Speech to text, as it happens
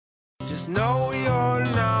Just know you're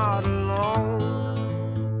not alone,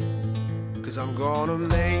 'cause I'm gonna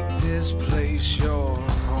make this place your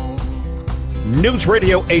home. News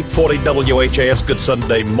Radio 840 WHAS. Good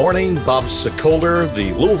Sunday morning. Bob Sokoler,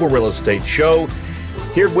 the Louisville Real Estate Show,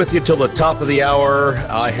 here with you till the top of the hour.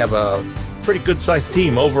 I have a pretty good-sized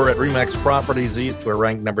team over at RE/MAX Properties East. We're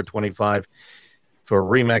ranked number 25 for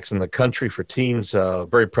RE/MAX in the country for teams.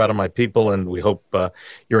 Very proud of my people, and we hope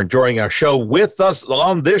you're enjoying our show with us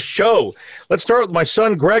on this show. Let's start with my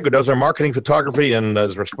son, Greg, who does our marketing photography and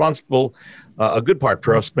is responsible, a good part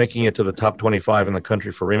for us, making it to the top 25 in the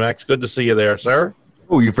country for RE/MAX. Good to see you there, sir.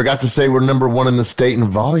 Oh, you forgot to say we're number one in the state in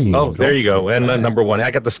volume. Oh, there you go. And number one. I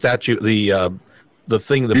got the statue, the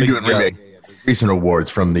thing, the You're big doing recent awards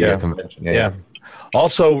from the convention. Yeah.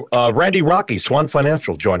 Also, Randy Rocky, Swan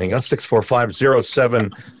Financial, joining us,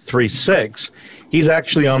 645-0736. He's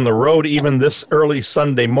actually on the road even this early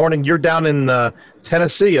Sunday morning. You're down in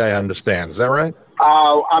Tennessee, I understand. Is that right?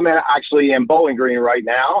 I'm actually in Bowling Green right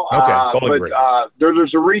now. Okay, Bowling Green.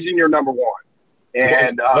 There's a reason you're number one.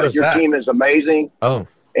 And your team is amazing. Oh.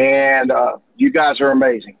 And you guys are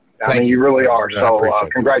amazing. I mean, you really are. So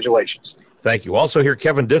congratulations. Thank you. Also here,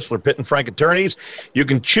 Kevin Dissler, Pitt & Frank Attorneys. You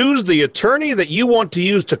can choose the attorney that you want to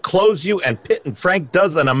use to close you, and Pitt & Frank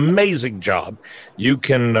does an amazing job. You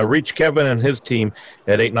can reach Kevin and his team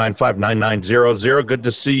at 895-9900. Good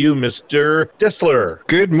to see you, Mr. Dissler.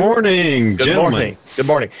 Good morning, gentlemen. Good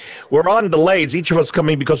morning. We're on delays, each of us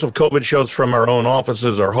coming because of COVID shows from our own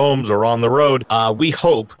offices or homes or on the road. We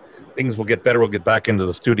hope things will get better. We'll get back into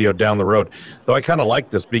the studio down the road. Though I kind of like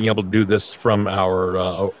this, being able to do this from our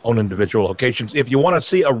own individual locations. If you want to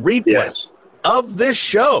see a replay of this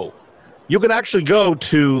show, you can actually go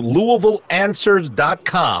to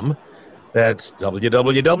LouisvilleAnswers.com. That's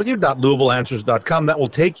www.LouisvilleAnswers.com. That will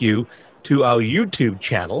take you to our YouTube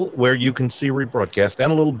channel where you can see rebroadcast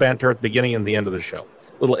and a little banter at the beginning and the end of the show.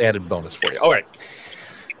 A little added bonus for you. All right.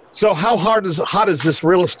 So how hot is this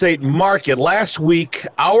real estate market? Last week,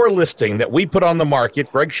 our listing that we put on the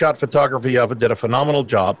market, Greg shot photography of it, did a phenomenal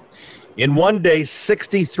job. In one day,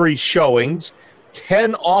 63 showings,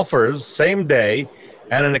 10 offers, same day,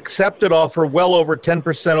 and an accepted offer well over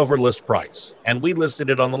 10% over list price. And we listed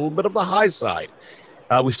it on a little bit of the high side.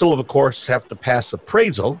 We still, of course, have to pass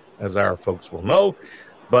appraisal, as our folks will know,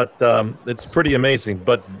 but it's pretty amazing.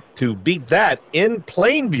 But to beat that, in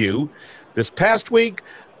Plainview, this past week,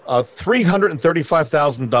 a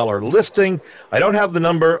 $335,000 listing. I don't have the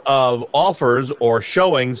number of offers or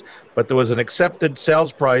showings, but there was an accepted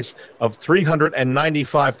sales price of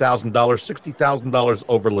 $395,000, $60,000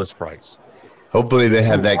 over list price. Hopefully they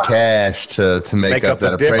have that cash to make up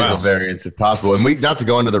that appraisal variance if possible. And we, not to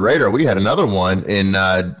go into the radar, we had another one in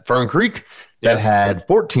Fern Creek that had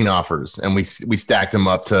 14 offers, and we stacked them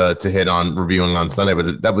up to hit on reviewing on Sunday. But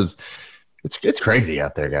it's crazy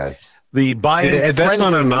out there, guys. The buying that's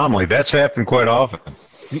not an anomaly. That's happened quite often.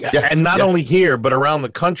 And not only here, but around the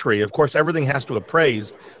country. Of course, everything has to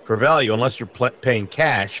appraise for value unless you're paying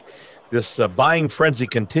cash. This buying frenzy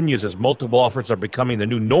continues as multiple offers are becoming the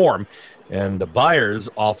new norm, and the buyers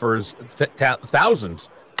offers thousands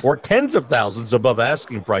or tens of thousands above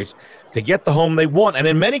asking price to get the home they want. And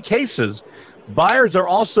in many cases, buyers are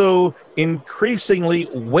also increasingly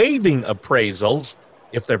waiving appraisals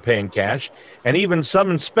if they're paying cash, and even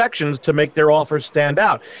some inspections to make their offers stand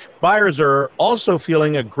out. Buyers are also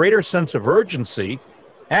feeling a greater sense of urgency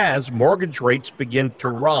as mortgage rates begin to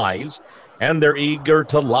rise, and they're eager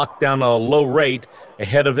to lock down a low rate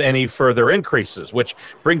ahead of any further increases, which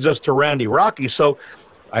brings us to Randy Rocky. So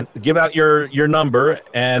give out your number,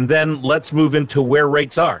 and then let's move into where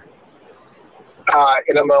rates are.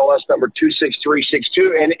 NMLS number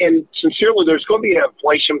 26362, and sincerely, there's going to be an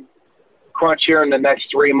inflation crunch here in the next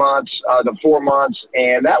 3 months to 4 months,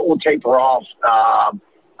 and that will taper off,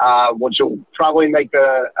 which will probably make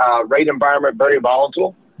the rate environment very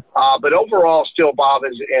volatile. But overall, still, Bob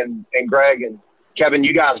and Greg and Kevin,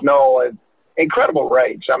 you guys know, incredible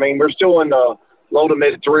rates. I mean, we're still in the low to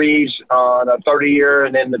mid threes on a 30-year,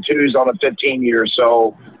 and then the twos on a 15-year.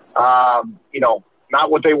 So, not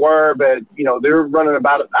what they were, but they're running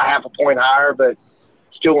about a half a point higher, but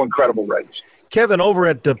still incredible rates. Kevin, over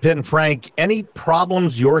at Pitt & Frank, any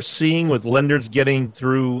problems you're seeing with lenders getting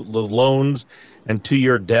through the loans and to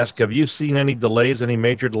your desk? Have you seen any delays, any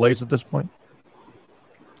major delays at this point?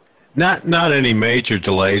 Not any major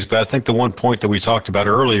delays, but I think the one point that we talked about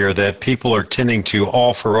earlier, that people are tending to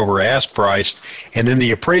offer over ask price, and then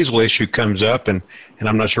the appraisal issue comes up, and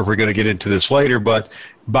I'm not sure if we're going to get into this later, but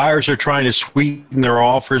buyers are trying to sweeten their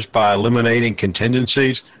offers by eliminating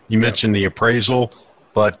contingencies. You mentioned the appraisal,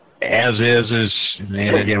 but as is,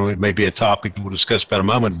 and again, it may be a topic we'll discuss about a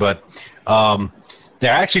moment, but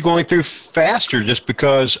they're actually going through faster just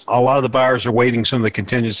because a lot of the buyers are waiving some of the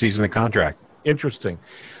contingencies in the contract. Interesting.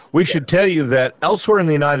 We should tell you that elsewhere in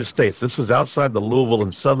the United States, this is outside the Louisville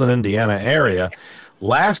and southern Indiana area,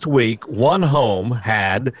 last week, one home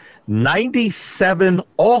had 97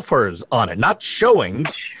 offers on it, not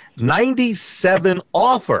showings, 97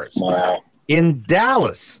 offers. Wow. In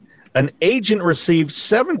Dallas, an agent received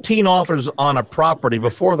 17 offers on a property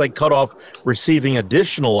before they cut off receiving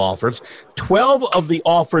additional offers. 12 of the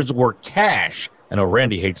offers were cash. I know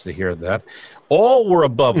Randy hates to hear that. All were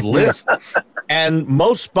above list, and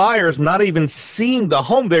most buyers not even seeing the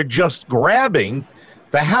home. They're just grabbing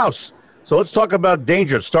the house. So let's talk about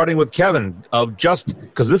danger, starting with Kevin, of just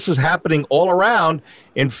because this is happening all around.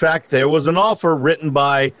 In fact, there was an offer written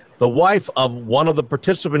by the wife of one of the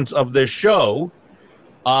participants of this show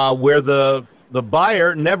where the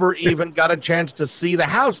buyer never even got a chance to see the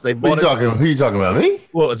house. They bought Who are you talking about, me?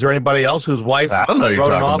 Well, is there anybody else whose wife I don't know who you're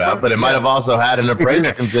talking about, but it might have also had an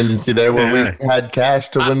appraisal contingency there where we had cash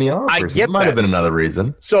to win the offers. It might have been another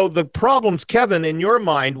reason. So the problems, Kevin, in your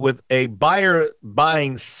mind with a buyer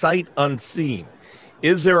buying sight unseen,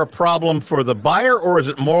 is there a problem for the buyer, or is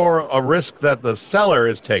it more a risk that the seller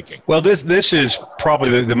is taking? Well, this is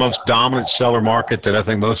probably the most dominant seller market that I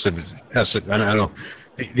think most of us, I don't know,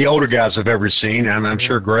 the older guys have ever seen, and I'm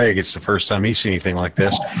sure Greg, it's the first time he's seen anything like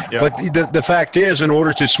this. Yep. But the fact is, in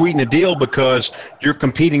order to sweeten a deal, because you're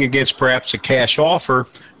competing against perhaps a cash offer,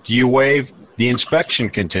 do you waive the inspection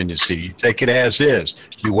contingency? You take it as is.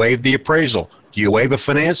 Do you waive the appraisal? Do you waive a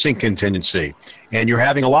financing contingency? And you're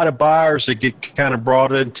having a lot of buyers that get kind of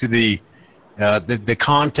brought into the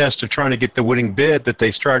contest of trying to get the winning bid, that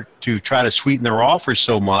they start to try to sweeten their offers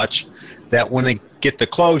so much that when they get to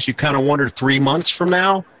close, you kind of wonder 3 months from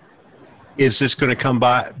now, is this going to come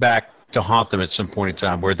back to haunt them at some point in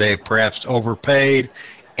time where they perhaps overpaid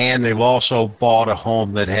and they've also bought a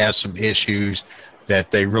home that has some issues that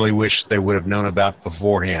they really wish they would have known about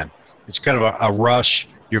beforehand. It's kind of a rush.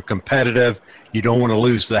 You're competitive. You don't want to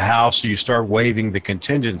lose the house, so you start waiving the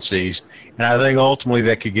contingencies. And I think ultimately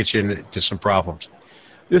that could get you into some problems.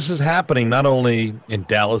 This is happening not only in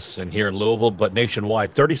Dallas and here in Louisville, but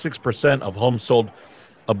nationwide. 36% of homes sold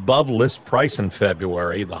above list price in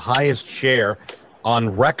February, the highest share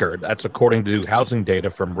on record. That's according to housing data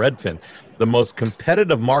from Redfin. The most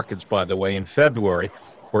competitive markets, by the way, in February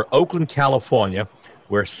were Oakland, California,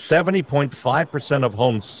 where 70.5% of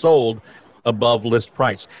homes sold above list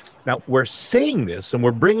price. Now, we're seeing this, and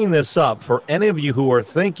we're bringing this up for any of you who are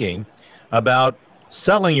thinking about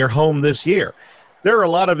selling your home this year. There are a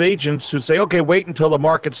lot of agents who say, okay, wait until the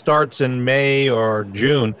market starts in May or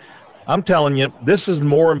June. I'm telling you, this is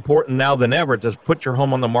more important now than ever to put your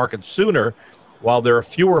home on the market sooner while there are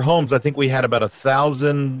fewer homes. I think we had about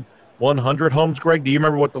 1,100 homes, Greg. Do you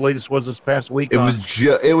remember what the latest was this past week? It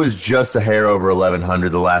was just a hair over 1,100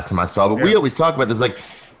 the last time I saw. But we always talk about this, like,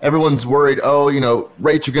 everyone's worried,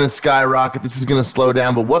 rates are going to skyrocket. This is going to slow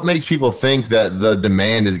down. But what makes people think that the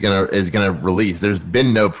demand is going to release? There's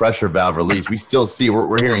been no pressure valve release. We still see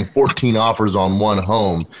we're hearing 14 offers on one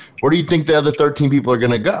home. Where do you think the other 13 people are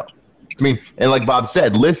going to go? I mean, and like Bob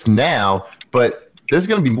said, list now, but there's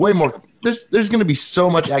going to be way more. There's going to be so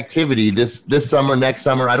much activity this summer, next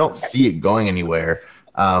summer. I don't see it going anywhere.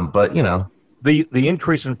 But the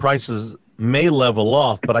increase in prices may level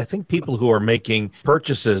off, but I think people who are making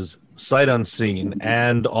purchases sight unseen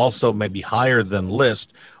and also maybe higher than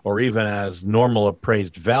list or even as normal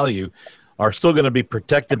appraised value are still going to be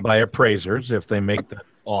protected by appraisers if they make that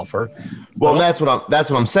offer. Well, that's what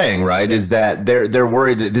I'm saying, right? Is that they're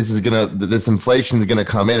worried that this inflation is gonna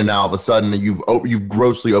come in, and now all of a sudden you've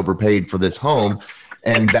grossly overpaid for this home,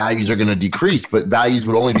 and values are going to decrease. But values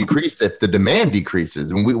would only decrease if the demand decreases.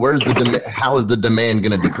 And how is the demand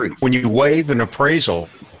going to decrease? When you waive an appraisal,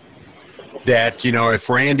 that if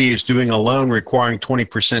Randy is doing a loan requiring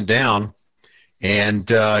 20% down, and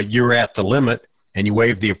you're at the limit, and you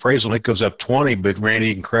waive the appraisal, and it goes up 20. But Randy,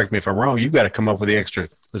 you can correct me if I'm wrong. You've got to come up with the extra.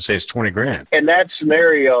 Let's say it's $20,000. In that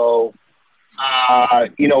scenario,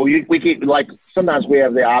 we keep, like, sometimes we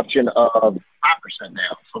have the option of 5% down.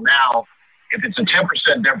 So now, if it's a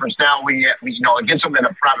 10% difference, now we it gets them in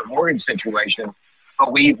a private mortgage situation.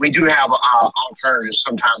 But we do have alternatives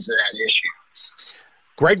sometimes to that issue.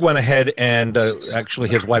 Greg went ahead and actually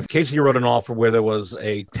his wife Casey wrote an offer where there was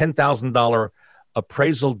a $10,000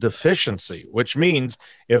 appraisal deficiency, which means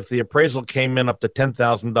if the appraisal came in up to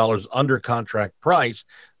 $10,000 under contract price,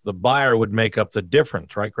 the buyer would make up the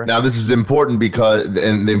difference, right, Greg? Now, this is important because,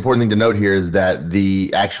 and the important thing to note here is that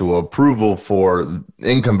the actual approval for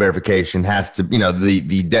income verification has to,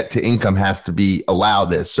 the debt to income has to be allowed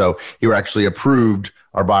this. So you were actually approved.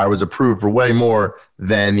 Our buyer was approved for way more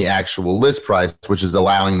than the actual list price, which is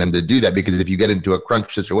allowing them to do that. Because if you get into a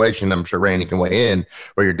crunch situation, I'm sure Randy can weigh in,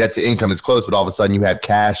 where your debt to income is close, but all of a sudden you have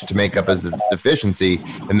cash to make up as a deficiency,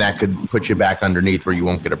 and that could put you back underneath where you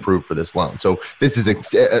won't get approved for this loan. So this is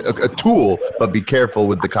a tool, but be careful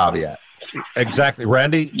with the caveat. Exactly.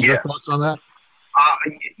 Randy, your thoughts on that?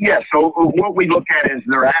 So what we look at is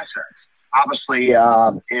their assets, obviously,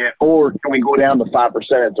 or can we go down to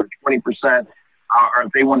 5% or 20%? Or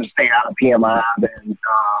if they want to stay out of PMI, then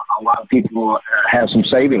a lot of people have some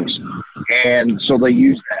savings. And so they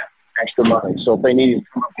use that extra money. So if they need to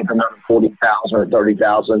come up with another $40,000 or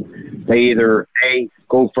 $30,000, they either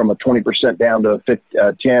go from a 20% down to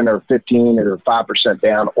 10 or 15 or 5%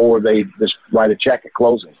 down, or they just write a check at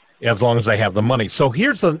closing. As long as they have the money. So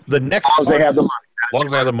here's the next. As long as they have the money. As long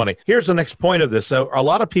as they have the money. Here's the next point of this. So a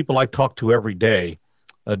lot of people I talk to every day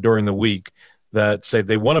during the week that say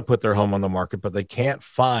they want to put their home on the market, but they can't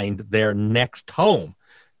find their next home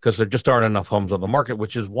because there just aren't enough homes on the market,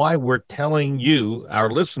 which is why we're telling you, our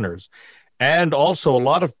listeners, and also a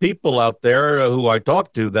lot of people out there who I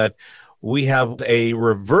talk to, that we have a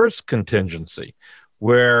reverse contingency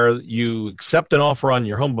where you accept an offer on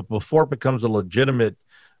your home, but before it becomes a legitimate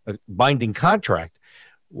binding contract,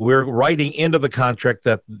 we're writing into the contract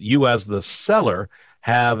that you as the seller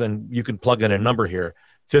have, and you can plug in a number here,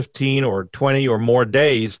 15 or 20 or more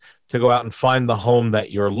days to go out and find the home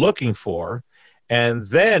that you're looking for, and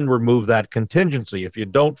then remove that contingency. If you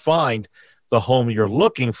don't find the home you're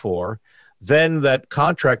looking for, then that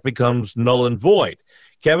contract becomes null and void.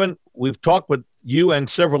 Kevin, we've talked with you and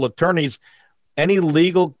several attorneys. Any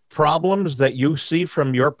legal problems that you see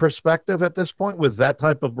from your perspective at this point with that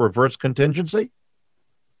type of reverse contingency?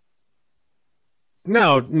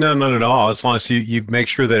 No, none at all. As long as you make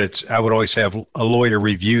sure that I would always have a lawyer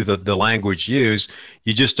review the language used.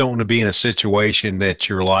 You just don't want to be in a situation that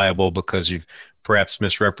you're liable because you've perhaps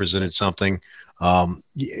misrepresented something.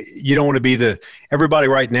 You don't want to be everybody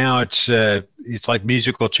right now. It's like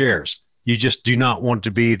musical chairs. You just do not want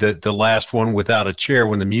to be the last one without a chair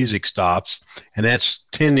when the music stops. And that's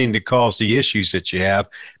tending to cause the issues that you have.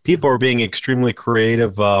 People are being extremely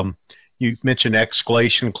creative. You mentioned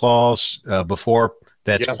escalation clause before.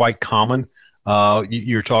 That's quite common.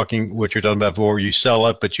 You're talking about before. You sell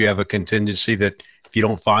it, but you have a contingency that if you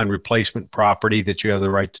don't find replacement property, that you have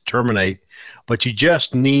the right to terminate. But you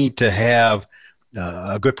just need to have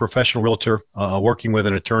a good professional realtor working with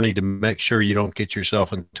an attorney to make sure you don't get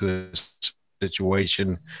yourself into a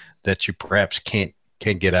situation that you perhaps can't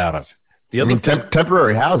get out of.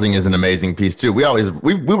 Temporary housing is an amazing piece too. We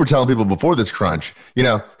were telling people before this crunch,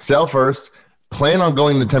 sell first, plan on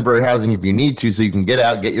going to temporary housing if you need to, so you can get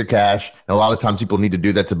out, get your cash. And a lot of times people need to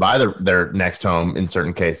do that to buy their next home in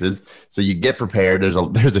certain cases. So you get prepared.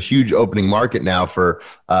 There's a huge opening market now for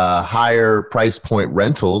higher price point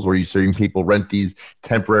rentals, where you're seeing people rent these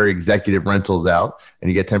temporary executive rentals out, and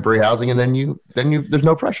you get temporary housing, and then there's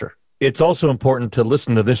no pressure. It's also important to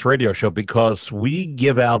listen to this radio show because we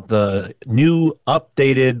give out the new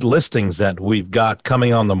updated listings that we've got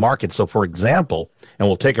coming on the market. So, for example, and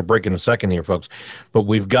we'll take a break in a second here, folks, but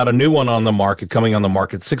we've got a new one on the market, coming on the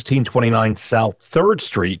market, 1629 South 3rd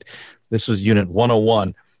Street. This is Unit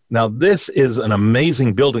 101. Now, this is an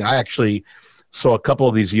amazing building. I actually saw a couple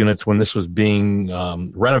of these units when this was being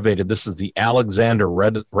renovated. This is the Alexander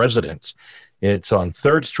Residence. It's on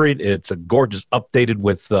 3rd Street. It's a gorgeous, updated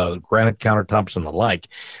with granite countertops and the like.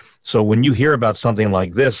 So when you hear about something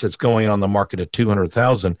like this, it's going on the market at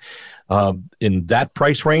 $200,000 in that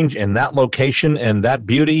price range and that location and that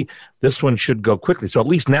beauty. This one should go quickly. So at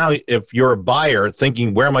least now, if you're a buyer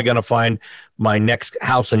thinking, where am I going to find my next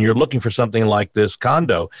house, and you're looking for something like this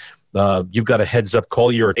condo, you've got a heads up.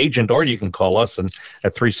 Call your agent, or you can call us at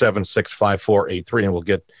 376-5483, and we'll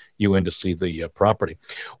get you in to see the property.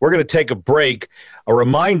 We're going to take a break. A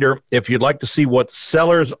reminder, if you'd like to see what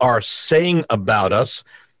sellers are saying about us,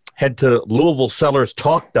 head to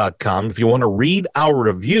LouisvilleSellersTalk.com. If you want to read our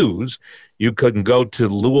reviews, you can go to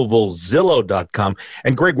LouisvilleZillow.com.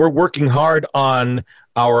 And Greg, we're working hard on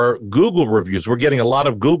our Google reviews. We're getting a lot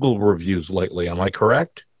of Google reviews lately. Am I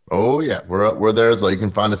correct? Oh, yeah. We're there as well. You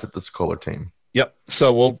can find us at the Scholar team. Yep.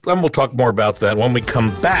 So we'll talk more about that when we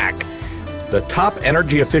come back. The top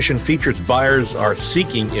energy efficient features buyers are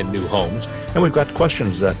seeking in new homes. And we've got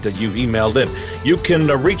questions that you've emailed in. You can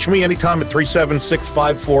reach me anytime at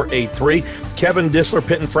 376-5483. Kevin Disler,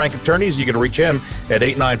 Pitt and Frank Attorneys. You can reach him at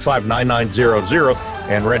 895-9900.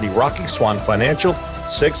 and Randy Rocky, Swan Financial,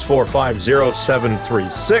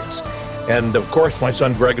 6450736. And, of course, my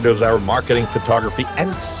son Greg does our marketing, photography,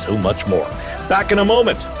 and so much more. Back in a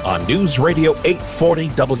moment on News Radio 840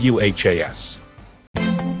 WHAS.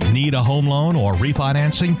 Need a home loan or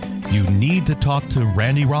refinancing? You need to talk to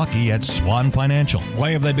Randy Rocky at Swan Financial.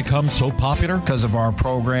 Why have they become so popular? Because of our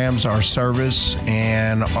programs, our service,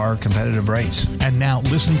 and our competitive rates. And now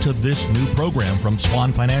listen to this new program from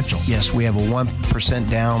Swan Financial. Yes, we have a 1%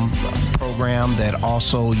 down program that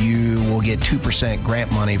also you will get 2% grant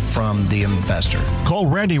money from the investor. Call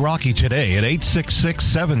Randy Rocky today at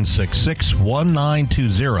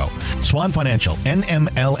 866-766-1920. Swan Financial,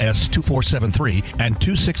 NMLS 2473 and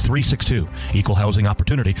 26362. Equal housing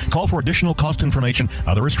opportunity. Call for additional cost information.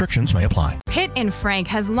 Other restrictions may apply. Pitt & Frank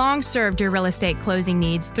has long served your real estate closing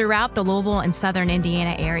needs throughout the Louisville and Southern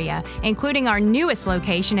Indiana area, including our newest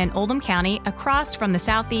location in Oldham County across from the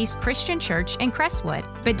Southeast Christian Church in Crestwood.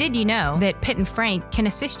 But did you know that Pitt & Frank can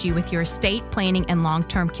assist you with your estate planning and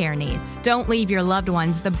long-term care needs? Don't leave your loved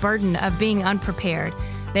ones the burden of being unprepared.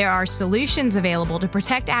 There are solutions available to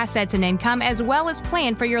protect assets and income as well as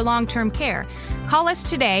plan for your long-term care. Call us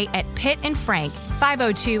today at Pitt & Frank,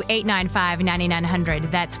 502-895-9900.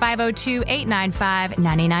 That's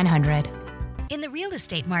 502-895-9900. In the real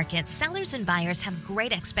estate market, sellers and buyers have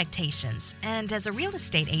great expectations. And as a real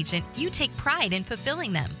estate agent, you take pride in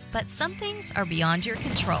fulfilling them. But some things are beyond your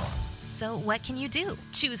control. So what can you do?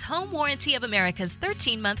 Choose Home Warranty of America's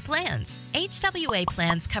 13-month plans. HWA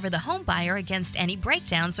plans cover the home buyer against any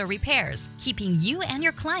breakdowns or repairs, keeping you and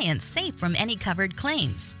your clients safe from any covered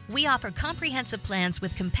claims. We offer comprehensive plans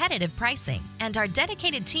with competitive pricing, and our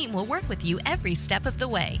dedicated team will work with you every step of the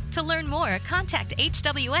way. To learn more, contact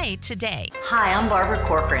HWA today. Hi, I'm Barbara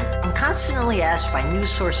Corcoran. I'm constantly asked by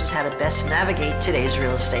news sources how to best navigate today's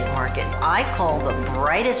real estate market. I call the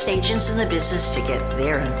brightest agents in the business to get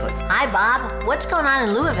their input. Hi, Bob. What's going on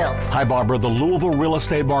in Louisville? Hi, Barbara. The Louisville real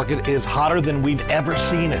estate market is hotter than we've ever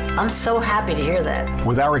seen it. I'm so happy to hear that.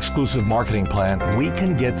 With our exclusive marketing plan, we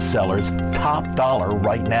can get sellers top dollar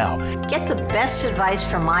right now. Get the best advice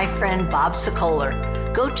from my friend Bob Sokoler.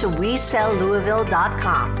 Go to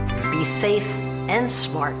WeSellLouisville.com. Be safe and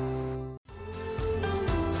smart.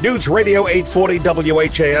 News Radio 840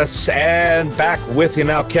 WHAS, and back with you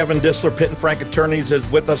now. Kevin Dissler, Pitt & Frank Attorneys,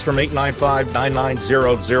 is with us from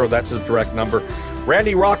 895-9900. That's his direct number.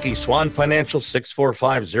 Randy Rocky, Swan Financial,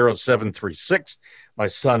 6450736. My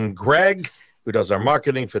son Greg, who does our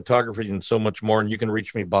marketing, photography, and so much more. And you can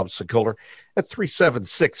reach me, Bob Sokoler, at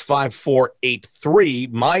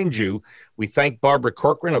 376-5483. Mind you, we thank Barbara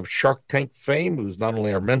Corcoran of Shark Tank fame, who's not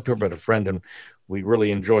only our mentor, but a friend, and we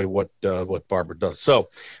really enjoy what Barbara does. So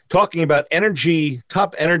talking about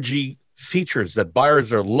top energy features that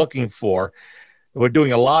buyers are looking for, we're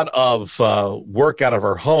doing a lot of work out of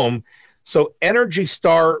our home. So Energy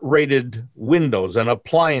Star rated windows and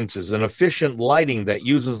appliances and efficient lighting that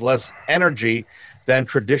uses less energy than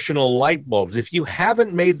traditional light bulbs. If you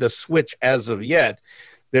haven't made the switch as of yet,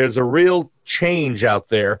 there's a real change out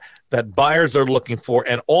there that buyers are looking for,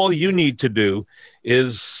 and all you need to do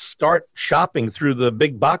is start shopping through the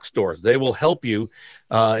big box stores. They will help you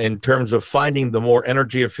in terms of finding the more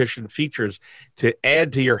energy efficient features to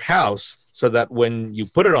add to your house so that when you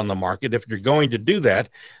put it on the market, if you're going to do that,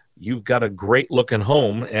 you've got a great looking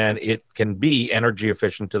home and it can be energy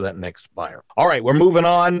efficient to that next buyer. All right, we're moving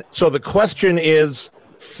on. So the question is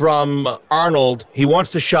from Arnold. He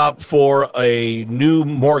wants to shop for a new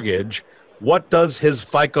mortgage. What does his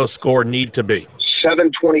FICO score need to be?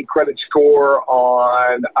 720 credit score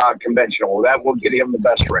on conventional. That will get him the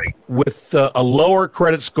best rate. With a lower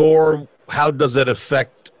credit score, how does it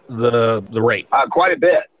affect the rate? Quite a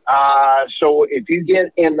bit. So if you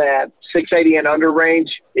get in that 680 and under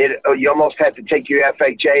range, you almost have to take your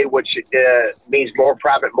FHA, which means more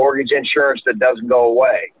private mortgage insurance that doesn't go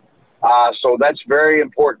away. So that's very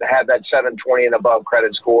important to have that 720 and above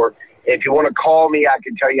credit score. If you want to call me, I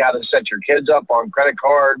can tell you how to set your kids up on credit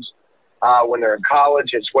cards when they're in college.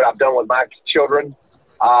 It's what I've done with my children,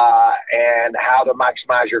 and how to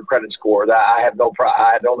maximize your credit score. I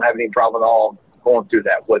don't have any problem at all going through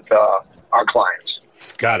that with our clients.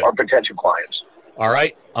 Got it. Our potential clients. All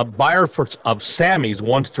right. A buyer of Sammy's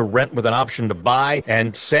wants to rent with an option to buy,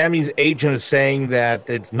 and Sammy's agent is saying that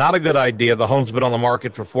it's not a good idea. The home's been on the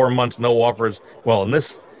market for 4 months, no offers. Well, in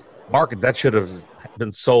this market, that should have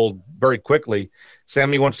been sold very quickly.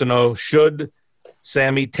 Sammy wants to know, should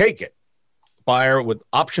Sammy take it? Buyer with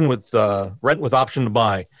option with rent with option to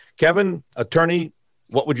buy. Kevin, attorney,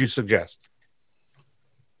 what would you suggest?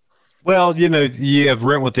 Well, you have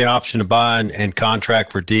rent with the option to buy and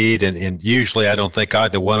contract for deed, and usually I don't think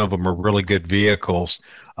either one of them are really good vehicles.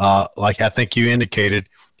 Like I think you indicated,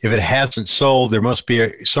 if it hasn't sold, there must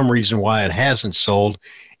be some reason why it hasn't sold.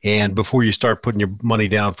 And before you start putting your money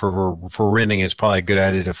down for renting, it's probably a good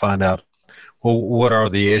idea to find out, well, what are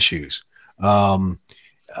the issues?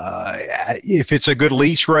 If it's a good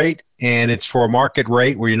lease rate and it's for a market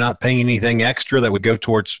rate where you're not paying anything extra that would go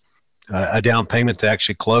towards a down payment to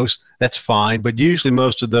actually close, that's fine. But usually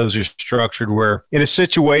most of those are structured where in a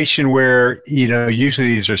situation where, usually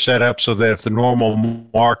these are set up so that if the normal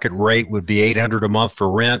market rate would be $800 a month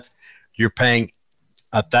for rent, you're paying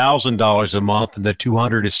 $1,000 a month, and the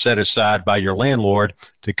 $200 is set aside by your landlord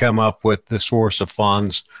to come up with the source of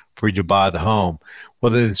funds for you to buy the home.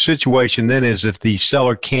 Well, the situation then is if the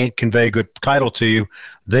seller can't convey good title to you,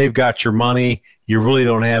 they've got your money. You really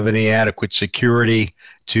don't have any adequate security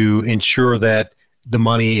to ensure that the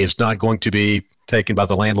money is not going to be taken by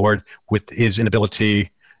the landlord with his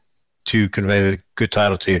inability to convey the good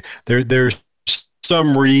title to you. There's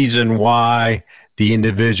some reason why the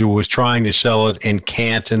individual was trying to sell it and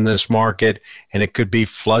can't in this market, and it could be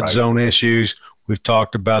flood zone issues. We've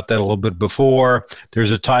talked about that a little bit before.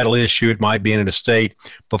 There's a title issue. It might be in an estate.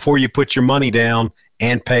 Before you put your money down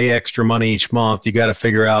and pay extra money each month, you got to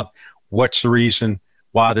figure out what's the reason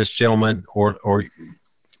why this gentleman or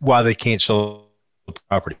why they can't sell the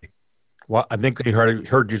property. Well, I think they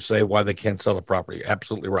heard you say why they can't sell the property.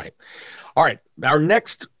 Absolutely right. All right. Our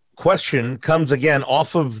next question comes again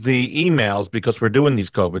off of the emails because we're doing these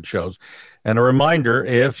COVID shows. And a reminder,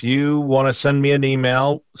 if you want to send me an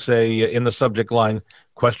email, say in the subject line,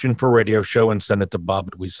 question for radio show, and send it to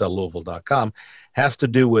bob@WeSellLouisville.com, has to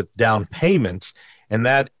do with down payments. And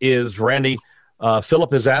that is, Randy,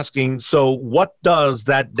 Philip is asking, so what does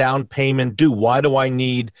that down payment do? Why do I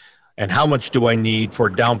need, and how much do I need for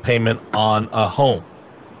down payment on a home?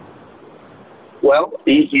 Well,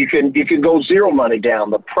 you can go zero money down.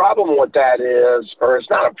 The problem with that is, or it's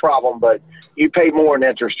not a problem, but you pay more in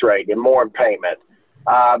interest rate and more in payment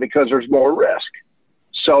because there's more risk.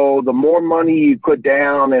 So the more money you put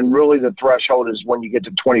down, and really the threshold is when you get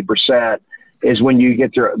to 20%, is when you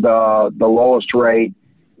get the lowest rate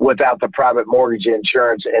without the private mortgage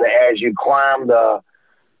insurance. And as you climb the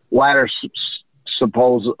ladder, so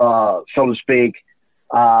to speak,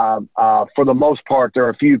 for the most part, there are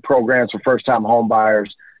a few programs for first-time home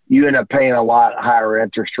buyers. You end up paying a lot higher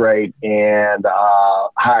interest rate and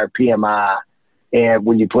higher PMI, and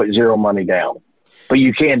when you put zero money down. But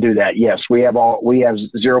you can do that. Yes, we have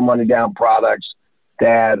zero money down products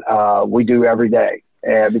that we do every day,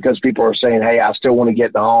 and because people are saying, "Hey, I still want to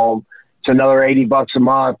get the home. It's another $80 a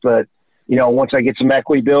month, but once I get some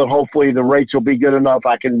equity built, hopefully the rates will be good enough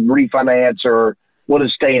I can refinance or." We'll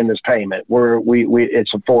just stay in this payment where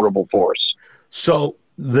it's affordable for us. So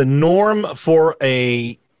the norm for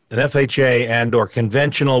an FHA and or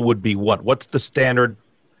conventional would be what? What's the standard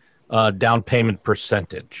down payment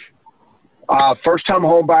percentage? First-time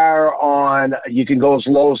home buyer you can go as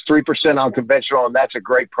low as 3% on conventional, and that's a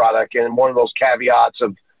great product. And one of those caveats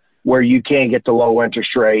of where you can get the low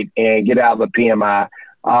interest rate and get out of the PMI.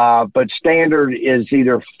 But standard is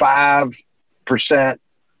either 5%,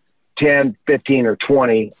 10, 15, or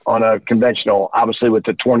 20 on a conventional, obviously with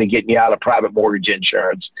the 20 getting you out of private mortgage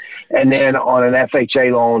insurance. And then on an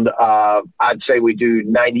FHA loan, I'd say we do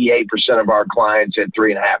 98% of our clients at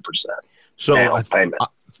 3.5%. So payment.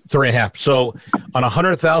 3.5. So on a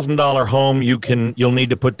 $100,000 home, you'll need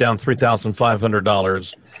to put down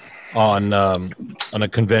 $3,500 on a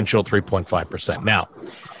conventional 3.5%. Now,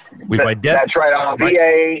 that's right. On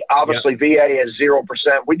VA, obviously VA is 0%.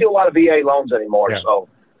 We do a lot of VA loans anymore, so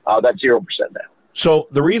that's 0% now. So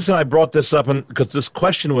the reason I brought this up, and because this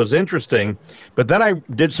question was interesting, but then I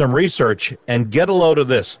did some research and get a load of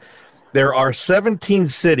this. There are 17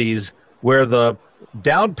 cities where the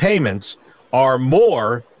down payments are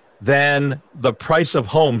more than the price of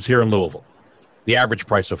homes here in Louisville, the average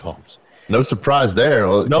price of homes. No surprise there.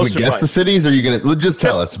 Well, no can we surprise. Guess the cities, or are you going to just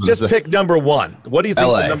tell us? Just pick number one. What do you think?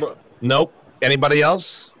 LA. Nope. Anybody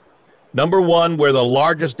else? Number one, where the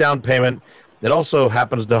largest down payment. It also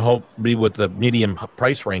happens to be with the medium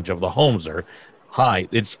price range of the homes are high.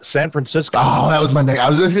 It's San Francisco. Oh, that was my name.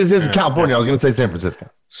 It's California. I was going to say San Francisco.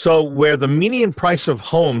 So where the median price of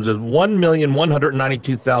homes is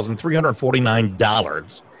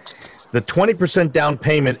 $1,192,349. The 20% down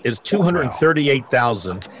payment is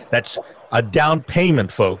 $238,000. That's a down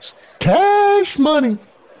payment, folks. Cash money.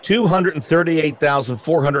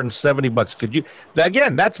 $238,470. Could you?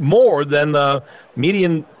 Again, that's more than the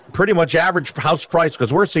median. Pretty much average house price,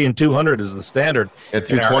 because we're seeing 200 is the standard. Yeah,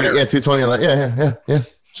 220. Yeah, 220. Yeah.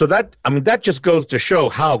 So that just goes to show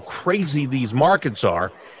how crazy these markets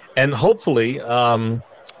are. And hopefully,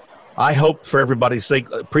 I hope for everybody's sake,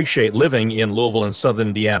 appreciate living in Louisville and Southern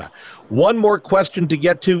Indiana. One more question to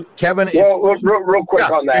get to, Kevin. Well, real quick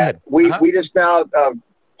on that. We just now,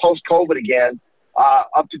 post-COVID again,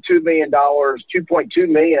 up to $2 million, $2.2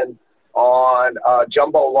 million on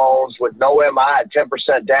jumbo loans with no MI,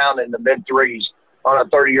 10% down in the mid-threes on a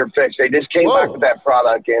 30-year fix. They just came back with that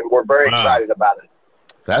product, and we're very excited about it.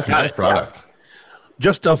 That's a nice product. Yeah.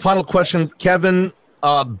 Just a final question, Kevin.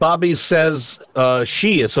 Bobby says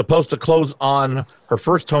she is supposed to close on her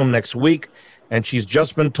first home next week, and she's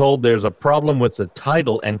just been told there's a problem with the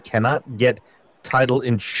title and cannot get title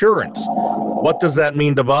insurance. What does that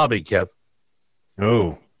mean to Bobby, Kev?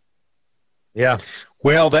 Oh. Yeah.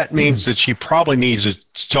 Well, that means that she probably needs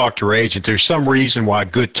to talk to her agent. There's some reason why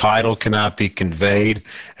good title cannot be conveyed.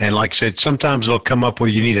 And like I said, sometimes it'll come up where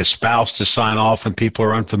you need a spouse to sign off, and people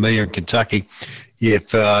are unfamiliar in Kentucky.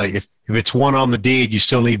 If it's one on the deed, you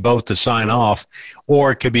still need both to sign off,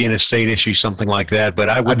 or it could be an estate issue, something like that. But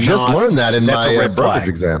I just learned that in my brokerage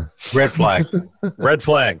exam. Red flag. Red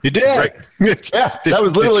flag. You did. Yeah, that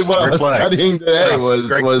was literally what I was studying today. Was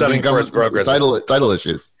title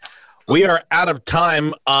issues. We are out of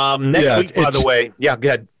time. Next week, by the way. Yeah, go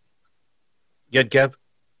ahead. Good, Kev.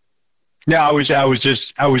 Yeah, I was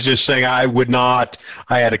just saying I would not.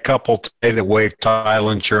 I had a couple today that waived title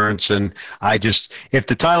insurance, and if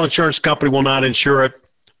the title insurance company will not insure it,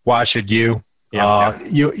 why should you?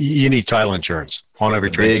 You need title insurance on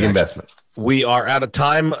every transaction. Big investment. We are out of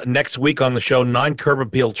time. Next week on the show, 9 curb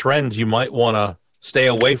appeal trends you might want to stay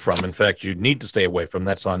away from. In fact, you need to stay away from.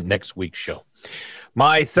 That's on next week's show.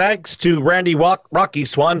 My thanks to Randy Rocky,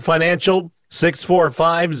 Swan Financial,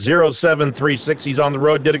 645-0736. He's on the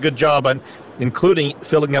road, did a good job, including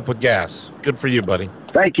filling up with gas. Good for you, buddy.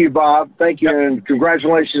 Thank you, Bob. Thank you, and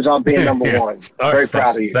congratulations on being number one. Very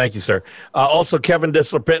proud of you. Thank you, sir. Also, Kevin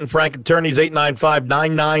Dissler, Pitt and Frank Attorneys,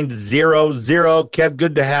 895-9900. Kev,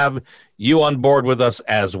 good to have you on board with us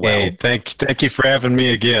as well. Hey, thank you for having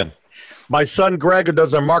me again. My son, Greg, who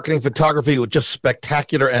does our marketing photography, was just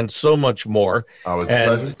spectacular and so much more. And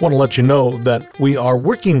I want to let you know that we are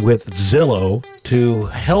working with Zillow to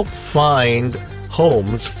help find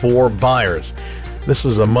homes for buyers. This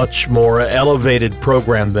is a much more elevated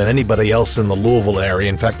program than anybody else in the Louisville area.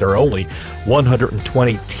 In fact, there are only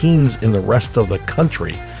 120 teams in the rest of the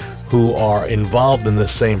country who are involved in the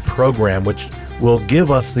same program, which will give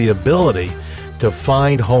us the ability to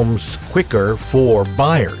find homes quicker for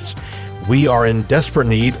buyers. We are in desperate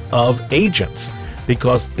need of agents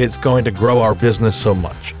because it's going to grow our business so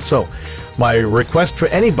much. So my request for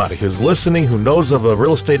anybody who's listening, who knows of a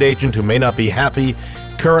real estate agent who may not be happy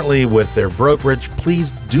currently with their brokerage,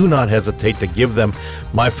 please do not hesitate to give them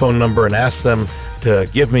my phone number and ask them to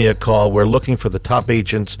give me a call. We're looking for the top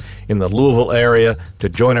agents in the Louisville area to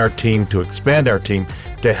join our team, to expand our team,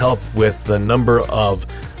 to help with the number of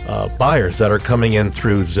buyers that are coming in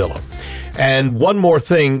through Zillow. And one more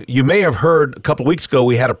thing, you may have heard a couple of weeks ago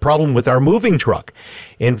we had a problem with our moving truck.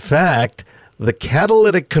 In fact, the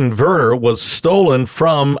catalytic converter was stolen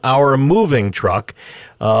from our moving truck,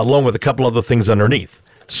 along with a couple other things underneath.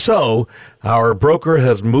 So our broker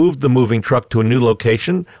has moved the moving truck to a new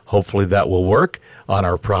location. Hopefully that will work on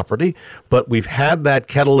our property. But we've had that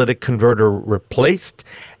catalytic converter replaced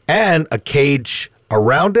and a cage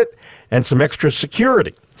around it and some extra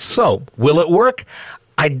security. So will it work?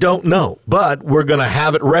 I don't know, but we're going to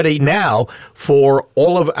have it ready now for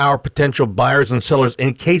all of our potential buyers and sellers.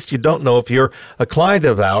 In case you don't know, if you're a client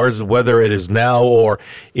of ours, whether it is now or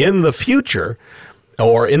in the future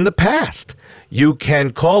or in the past, you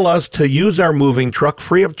can call us to use our moving truck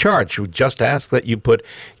free of charge. We just ask that you put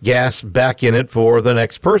gas back in it for the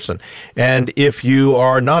next person. And if you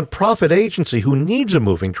are a nonprofit agency who needs a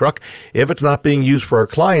moving truck, if it's not being used for our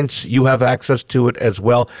clients, you have access to it as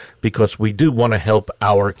well, because we do want to help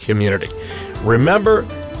our community. Remember,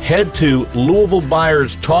 head to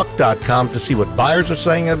LouisvilleBuyersTalk.com to see what buyers are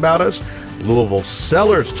saying about us, Louisville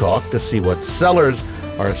Sellers Talk to see what sellers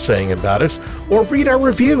are saying about us, or read our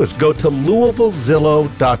reviews. Go to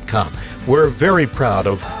LouisvilleZillow.com. We're very proud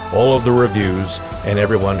of all of the reviews and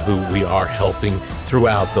everyone who we are helping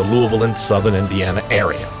throughout the Louisville and Southern Indiana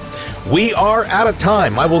area. We are out of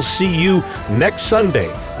time. I will see you next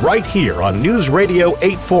Sunday right here on News Radio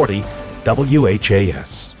 840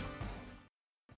 WHAS.